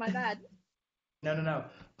that's my bad. No.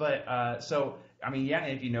 But so, I mean, yeah,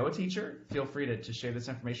 if you know a teacher, feel free to share this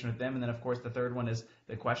information with them. And then, of course, the third one is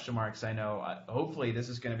the question marks. I know, hopefully, this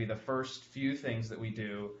is going to be the first few things that we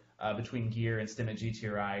do between Gear and STEM and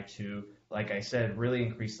GTRI to, like I said, really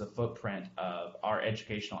increase the footprint of our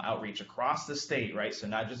educational outreach across the state, right? So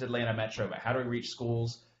not just Atlanta Metro, but how do we reach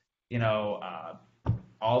schools,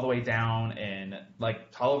 all the way down in,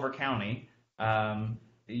 like, Tolliver County, in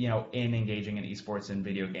engaging in esports and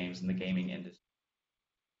video games and the gaming industry.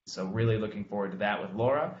 So really looking forward to that with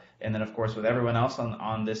Laura. And then, of course, with everyone else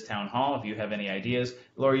on this town hall, if you have any ideas,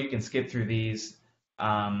 Laura, you can skip through these.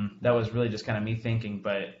 That was really just kind of me thinking,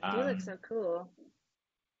 but You look so cool.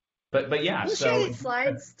 But yeah, We'll so share these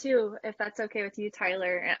slides too, if that's okay with you,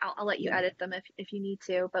 Tyler. And I'll let you edit them if you need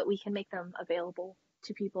to, but we can make them available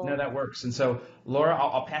to people. No, that works. And so, Laura,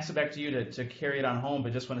 I'll pass it back to you to carry it on home,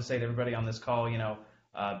 but just want to say to everybody on this call,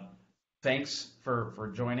 thanks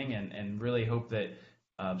for joining and really hope that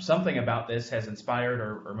something about this has inspired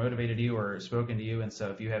or motivated you or spoken to you. And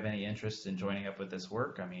so if you have any interest in joining up with this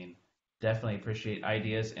work, I mean, definitely appreciate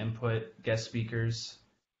ideas, input, guest speakers,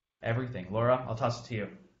 everything. Laura, I'll toss it to you.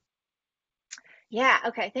 Yeah,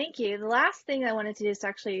 okay, thank you. The last thing I wanted to do is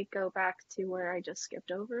actually go back to where I just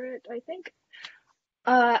skipped over it, I think.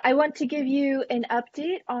 I want to give you an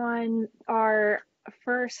update on our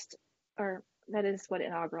first, or that is what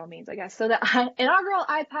inaugural means, I guess. So the inaugural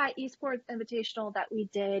IPaT Esports Invitational that we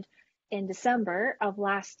did in December of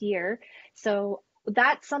last year. So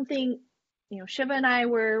that's something, Shiva and I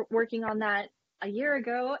were working on that a year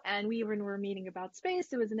ago, and we even were meeting about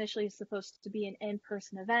space. It was initially supposed to be an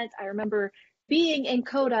in-person event. I remember being in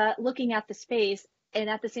Coda, looking at the space, and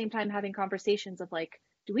at the same time having conversations of like,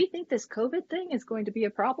 do we think this COVID thing is going to be a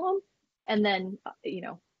problem? And then,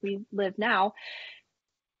 we live now.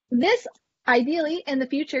 This ideally in the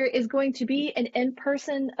future is going to be an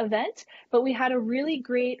in-person event, but we had a really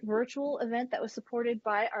great virtual event that was supported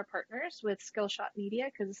by our partners with Skillshot Media,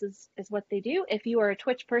 because this is what they do. If you are a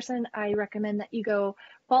Twitch person, I recommend that you go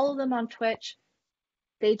follow them on Twitch.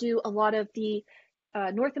 They do a lot of the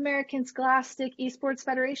North American Scholastic Esports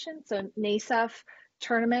Federation, so NASEF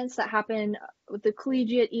tournaments that happen with the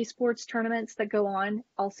collegiate esports tournaments that go on,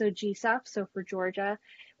 also GSEF, so for Georgia.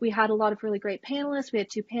 We had a lot of really great panelists. We had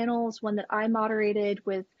two panels, one that I moderated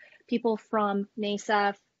with people from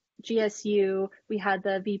NASEF, GSU. We had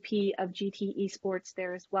the VP of GT Esports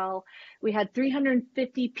there as well. We had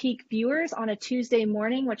 350 peak viewers on a Tuesday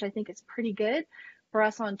morning, which I think is pretty good for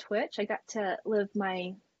us on Twitch. I got to live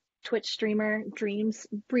my Twitch streamer dreams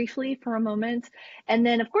briefly for a moment. And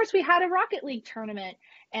then, of course, we had a Rocket League tournament.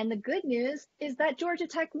 And the good news is that Georgia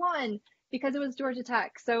Tech won because it was Georgia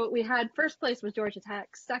Tech. So we had first place was Georgia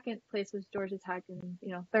Tech, second place was Georgia Tech, and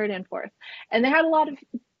third and fourth. And they had a lot of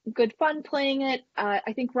good fun playing it.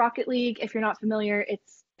 I think Rocket League, if you're not familiar,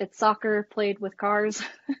 it's soccer played with cars.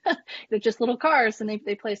 They're just little cars and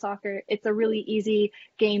they play soccer. It's a really easy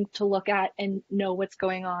game to look at and know what's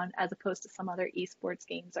going on, as opposed to some other esports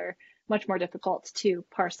games are much more difficult to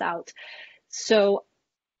parse out. So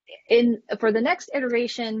for the next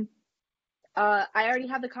iteration, I already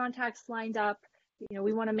have the contacts lined up.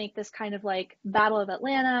 We want to make this kind of like Battle of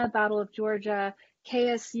Atlanta, Battle of Georgia,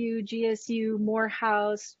 KSU, GSU,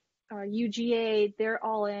 Morehouse, UGA, they're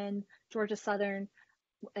all in, Georgia Southern,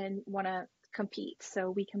 and want to compete.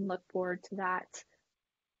 So we can look forward to that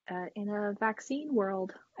in a vaccine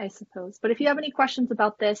world, I suppose. But if you have any questions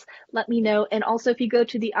about this, let me know. And also, if you go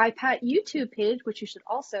to the IPaT YouTube page, which you should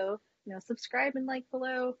also, subscribe and like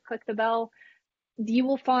below, click the bell, you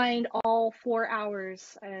will find all 4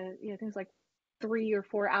 hours, things like 3 or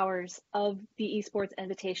 4 hours of the Esports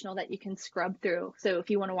Invitational that you can scrub through. So if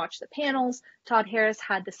you want to watch the panels, Todd Harris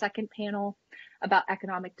had the second panel about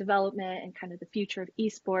economic development and kind of the future of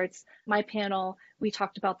esports. My panel, we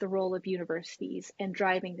talked about the role of universities and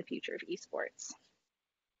driving the future of esports.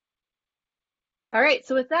 All right,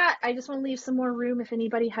 so with that, I just want to leave some more room if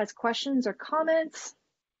anybody has questions or comments.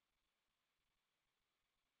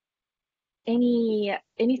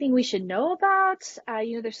 Anything we should know about?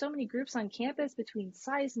 There's so many groups on campus between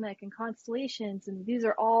Seismic and Constellations, and these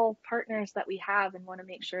are all partners that we have and want to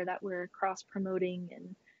make sure that we're cross-promoting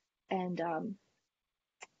and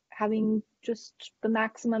having just the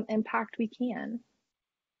maximum impact we can.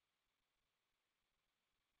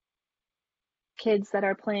 Kids that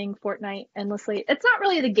are playing Fortnite endlessly. It's not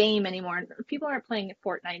really the game anymore. People aren't playing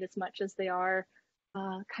Fortnite as much as they are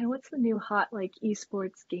kind of what's the new hot like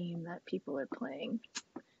esports game that people are playing?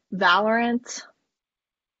 Valorant.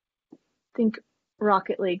 I think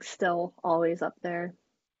Rocket League's still always up there.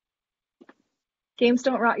 Games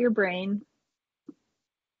don't rot your brain,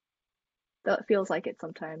 though it feels like it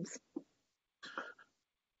sometimes.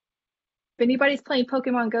 If anybody's playing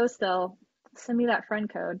Pokemon Go still, send me that friend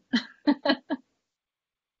code.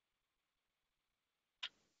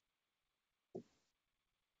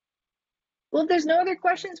 Well, if there's no other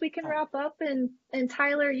questions, we can wrap up, and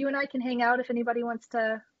Tyler, you and I can hang out if anybody wants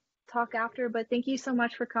to talk after, but thank you so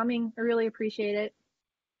much for coming. I really appreciate it.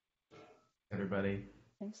 Everybody.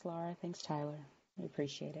 Thanks, Laura. Thanks, Tyler. We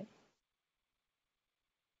appreciate it.